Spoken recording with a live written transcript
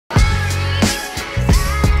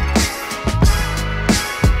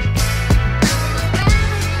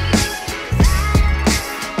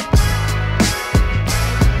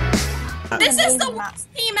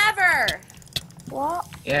What?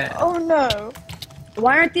 Yeah. Oh no.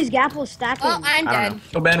 Why aren't these gapples stacking? Oh, I'm I dead. don't know.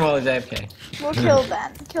 Oh, Ben Wall is AFK. We'll kill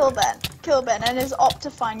Ben. Kill Ben. Kill Ben and his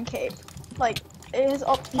Optifine cape. Like, his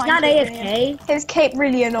Optifine He's not cape AFK. His cape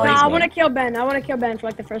really annoys No, me. I want to kill Ben. I want to kill Ben for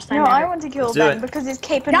like the first time No, ever. I want to kill Let's do Ben it. because his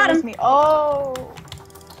cape Got annoys him. me. Oh.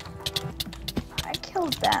 I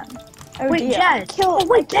killed Ben. Oh Wait, dear. Jess. Oh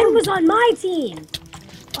wait, Ben was on my team.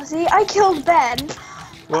 Oh, see, I killed Ben.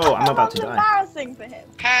 Whoa, I'm about to That was die. embarrassing for him.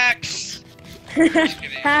 Hacks.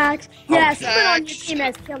 Hacks. Yes, shit. put on your team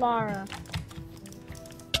as Killara.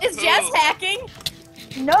 Is Jess hacking?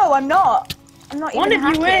 No, I'm not. I'm not One even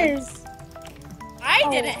of you hacking. is. I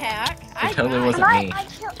didn't hack. It totally died. wasn't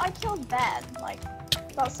And me. I killed Ben. Like,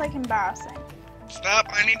 that's like embarrassing. Stop!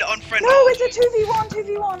 I need to unfriend. No, all of it's a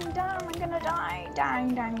you. 2v1. Damn, I'm gonna die.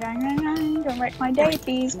 Dang. Don't wreck my day,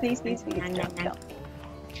 please. Don't.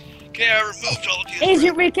 Okay, I removed all of you.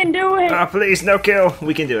 Agent, we can do it. Ah, please, no kill.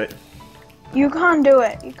 We can do it. You can't do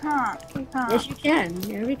it. You can't. Yes, you can.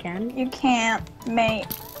 Yeah, we can. You can't, mate.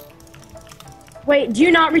 Wait, do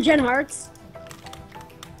you not regen hearts?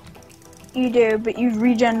 You do, but you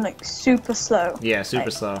regen like super slow. Yeah, super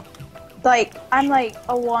Like- slow. Like, I'm like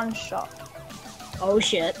a one shot. Oh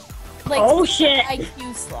shit. Like, Oh shit.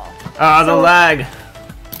 IQ slow. Ah, the lag.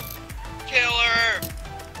 Killer.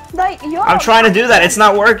 Like, you're. I'm trying to do that. It's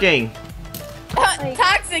not working. Like-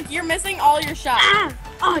 Toxic, you're missing all your shots. Ah!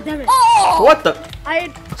 Oh damn it. Oh! What the?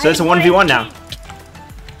 So it's a 1v1 now.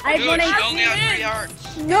 I Dude, had she's only on 3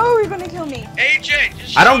 hearts. No, you're gonna kill me. Agent.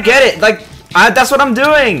 Just I don't shoot get him. it. Like, that's what I'm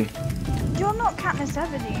doing. You're not Katniss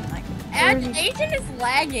Everdeen. Like, Agent is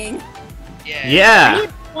lagging. Yeah. I Yeah. need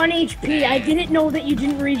 1 HP. I didn't know that you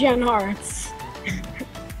didn't regen hearts.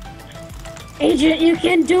 Agent, you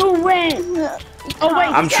can do it. Oh wait.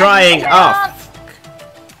 I'm trying. Oh,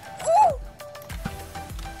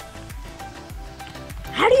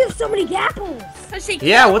 How do you have so many gapples? So she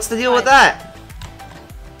yeah. What's the deal with that?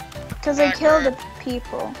 because I killed the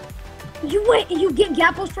people. You get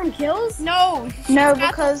gapples from kills? No. No, she's got the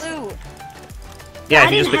because- loot. Yeah, I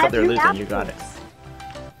if you just didn't pick up have their you loot, then you got it. apples.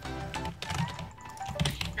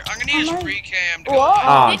 Here, I'm gonna use Am I- free cam to go. What?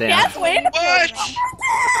 Oh, Did damn. Jess win?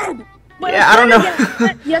 What? Wait, Yeah, I don't know.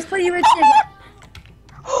 Yes, play UHC again.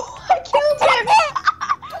 I killed him.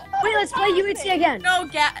 Wait, let's play UHC again. No,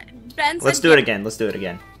 Ben said Let's do it again. Let's do it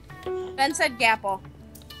again. Ben said Gapple.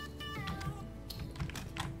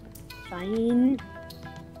 Fine.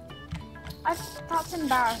 That's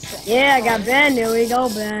embarrassing. Yeah, I got Ben. There we go,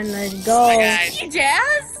 Ben. Let's go. Hi guys. Hey,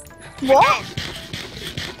 Jazz? What?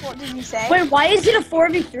 What did you say? Wait, why is it a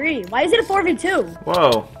 4v3? Why is it a 4v2?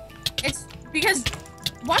 Whoa. It's because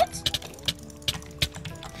what?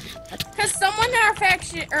 Because someone in our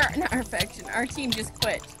faction, or not our faction, our team just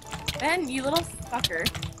quit. Ben, you little fucker.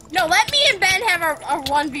 No, let me and Ben have a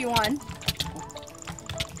 1v1.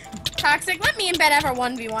 Toxic, let me and Ben have a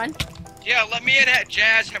 1v1. Yeah, let me and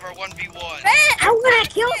Jazz have our 1v1. Ben, I wanna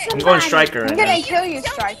kill I'm somebody. going striker I'm right gonna now. kill you,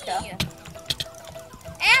 Striker.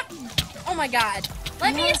 Oh my god.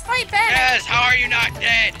 Let me just fight Ben. Jazz, how are you not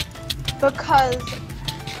dead? Because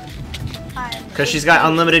I'm. Because she's got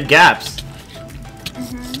unlimited gaps.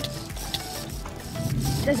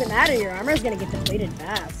 It doesn't matter, your armor's gonna get depleted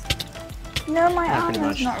fast. No, my Yeah, pretty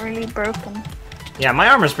armor's much. not really broken. Yeah, my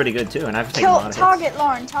armor's pretty good too, and I've taken a lot of hits. Target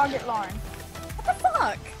Lauren. Target Lauren. What the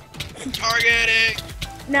fuck? Targeting.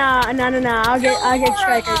 Nah. I'll get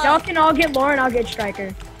striker. Y'all can all get Lauren, I'll get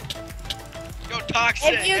striker. Go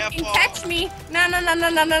toxic. If you F can off. catch me, no.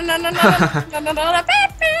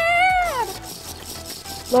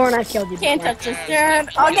 Lauren, I killed you. Can't before. touch this, Jared.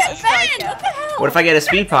 I'll get Ben, Striker. what the hell? What if I get a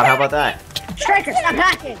speed pot? How about that? Striker, stop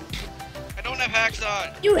hacking! I don't have hacks on.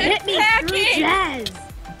 You hit me through hacking. Jazz!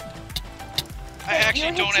 I actually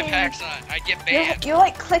You're don't have hitting- hacks on. I get banned. You're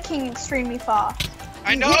like clicking extremely fast.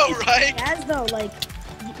 I know, right? Jazz though, like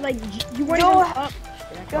you weren't Your- even up.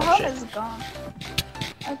 Your Oh, health shit. is gone.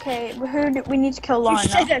 Okay, we need to kill You Lauren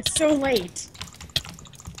now. said that so late.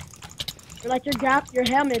 You're like your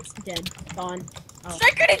helmet's dead, gone. Oh.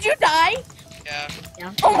 Striker, did you die?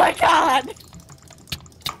 Yeah. Oh my god.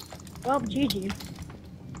 Well, GG.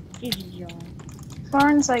 GG, y'all.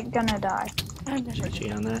 Lauren's like gonna die. Should I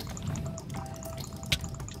cheat on that?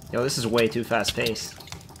 Yo, this is way too fast paced.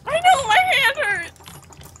 I know, my hand hurts.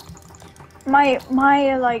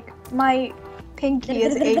 My pinky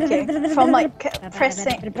is aching from like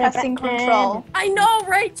pressing control. I know,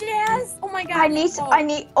 right, Jazz? Oh my god.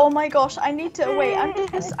 Oh my gosh, I need to wait.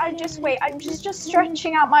 I'm just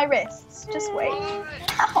stretching out my wrists. Just wait.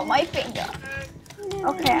 Ow, my finger.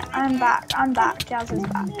 Okay, I'm back. Jazz is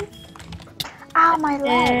back. Ow, my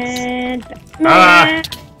legs. And Ah.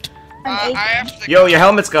 I'm I aching. have to. Yo, your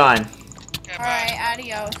helmet's gone. Okay, Alright,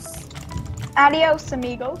 adios. Adios,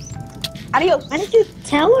 amigos. Adios. Why did you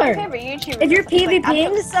tell My her? favorite YouTuber. If you're is like, PvPing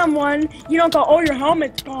adios. someone, you don't go, oh, your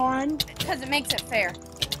helmet's gone. Because it makes it fair.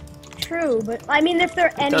 True, but I mean, if they're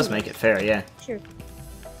It enemies. does make it fair, yeah. True.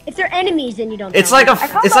 If they're enemies, then you don't. It's tell like a them.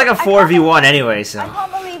 can't it's like a bel- I can't 4v1 anyway, I so.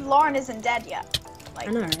 can't believe Lauren isn't dead yet. Like,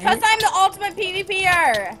 I know, Because right? I'm the ultimate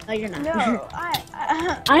PvPer. No, you're not. no,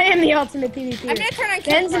 I am the ultimate PvP. I'm gonna turn on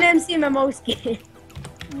Ben's an camera. MC in my most game.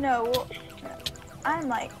 no. I'm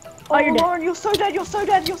like, Oh, you're dead. Lauren, you're so dead, you're so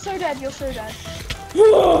dead, you're so dead, you're so dead.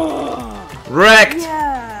 Wrecked!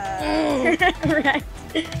 Yeah. Right.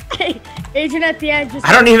 Hey, Agent at the end just.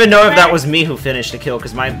 I don't even know if that was me who finished the kill,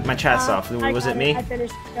 because my chat's off. I Was got it me? I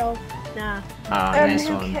finished the kill. Nah. Ah, nice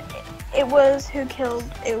who one. It was who killed,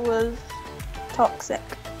 it was Toxic.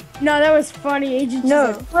 No, that was funny. Agent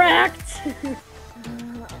No. just wrecked.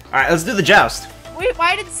 Alright, let's do the joust. Wait,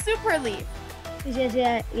 why did Super leave? he said he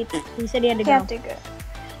had to go. Can't do good.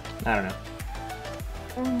 I don't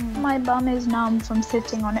know. My bum is numb from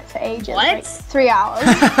sitting on it for ages. What? Like 3 hours.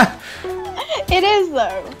 It is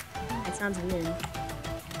though. That sounds weird.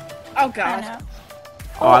 Oh I god. know.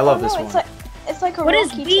 Oh, I love this no, one. It's like a What does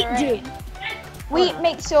rocky wheat terrain. do? Wheat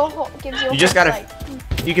makes your gives your You just horse, gotta-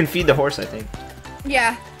 like, You can feed the horse, I think.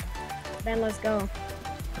 Yeah. Ben, let's go.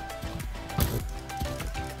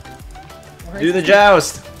 Do the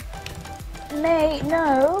joust! May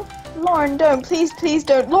no. Lauren, don't. Please, please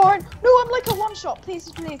don't. Lauren, no, I'm like a one shot. Please,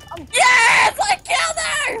 please. Yes! I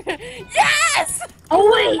killed her! Yes! Oh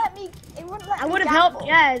It wait! wouldn't let me. It wouldn't let I me would have helped gamble.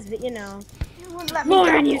 Jazz, but you know. It wouldn't let me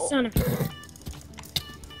Lauren, you gamble. son of.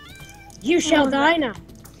 You shall die now.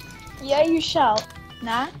 Yeah, you shall.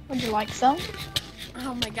 Nah, would you like some?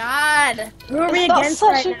 Oh my god. Who are we That's against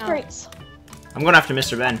such right a now? great song. I'm going after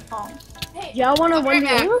Mr. Ben. Hey, Y'all want to I'll be right win?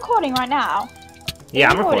 Are back. you recording right now? Yeah,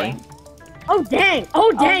 I'm Recording. recording. Oh dang!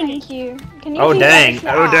 Oh Oh, dang! thank you. Can you Oh please dang! edit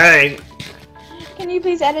this Oh out? dang! Can you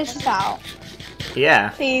please edit this out? Yeah,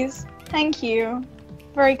 Please. Thank you.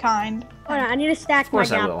 Very kind. Hold on, I need to stack of course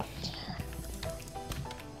my I gap. will.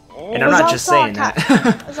 And I'm Was not that just saying that.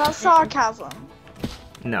 Is that sarcasm?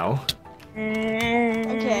 No.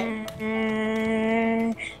 Okay.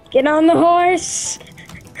 Get on the horse.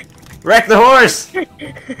 Wreck the horse!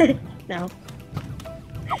 No.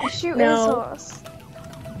 Shoot No. his horse.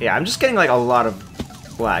 Yeah, I'm just getting like a lot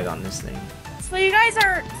of lag on this thing. So you guys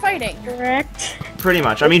are fighting. Correct. Pretty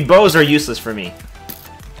much. I mean, bows are useless for me.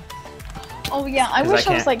 Oh yeah, I 'Cause wish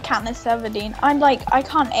I I was can't- like Katniss Everdeen. I'm like, I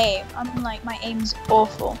can't aim. I'm like, my aim's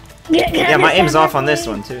awful. Yeah, my aim's off on this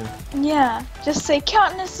one too. Yeah, just say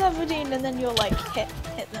Katniss Everdeen and then you'll like hit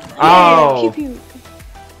them. Oh. Pew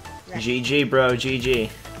pew. GG, bro. GG.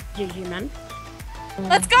 GG, man.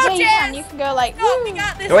 Let's go, Yeah, you can. Jazz! You can go like. Go, we woo.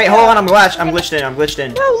 got this. Oh, wait, hold on. I'm glitched. I'm glitched in. I'm glitched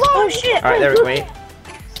in. No, Lauren. Oh shit! All right, there. Wait.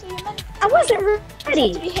 So you're meant I wasn't to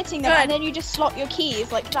ready. be hitting them, Good. and then you just slot your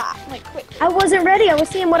keys like that, like quick. I wasn't ready. I was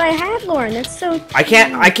seeing what I had, Lauren. That's so. I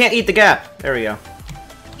can't eat the gap. There we go.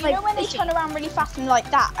 You like, know when they fishy. turn around really fast and like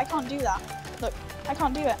that? I can't do that. Look, I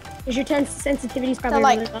can't do it. Is your sensitivity's They're probably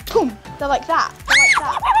like, really low. boom. They're like that. They're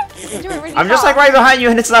like that. They do it really I'm just like fast. right behind you,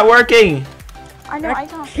 and it's not working. I know. I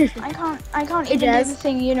can't. I can't Hey, even do Jazz. the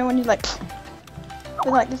thing. You know when you like,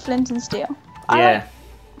 with like the flint and steel. I Yeah.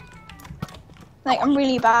 Like I'm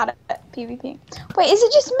really bad at PvP. Wait, is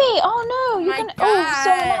it just me? Oh no, you're My gonna. Oh,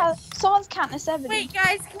 gosh. someone's Katniss Everdeen. Wait,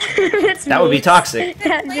 guys, can we That's That would me. be toxic.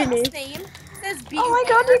 That'd be me. Flame's name? It says B. Oh my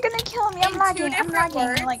god, you're gonna kill me. I'm In lagging. two I'm different lagging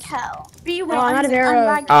words. like hell. B Oh, I'm out of I'm arrows.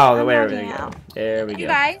 lagging. Oh, the I'm way lagging we go. out. There we You go.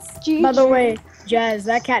 guys. By the way, Jazz,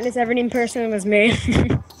 that Katniss Everdeen person was me.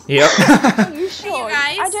 Yep. Are you sure?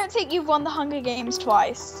 guys. I don't think you've won the Hunger Games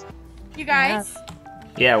twice. You guys.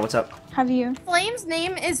 Yeah. What's up? Have you? Flame's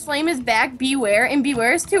name is Flame is back, beware, and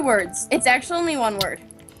beware is 2 words. It's actually only 1 word.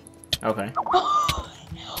 Okay. Oh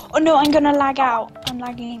no, I'm gonna lag out. I'm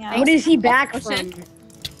lagging out. What is he back Oh, from? shit.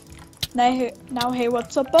 Now hey,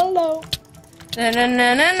 what's up below? Why do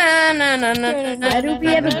we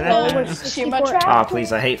have a goal with Shoot my 64? trap. Oh,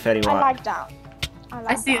 please. I hate Fetty I Wap. lagged out.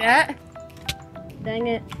 I see that. Dang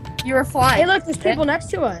it. You were flying. Hey, look, there's people next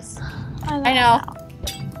to us. I know.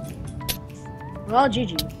 Well,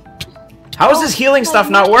 GG. How is this healing stuff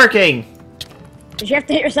not working? Did you have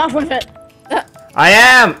to hit yourself with it? I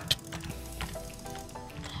am.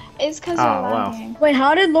 It's because Oh, you're wow. lagging. Wait,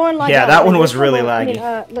 how did Lauren lag Yeah, out? that one Wait was for really Lauren-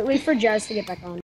 laggy. wait for Jazz to get back on.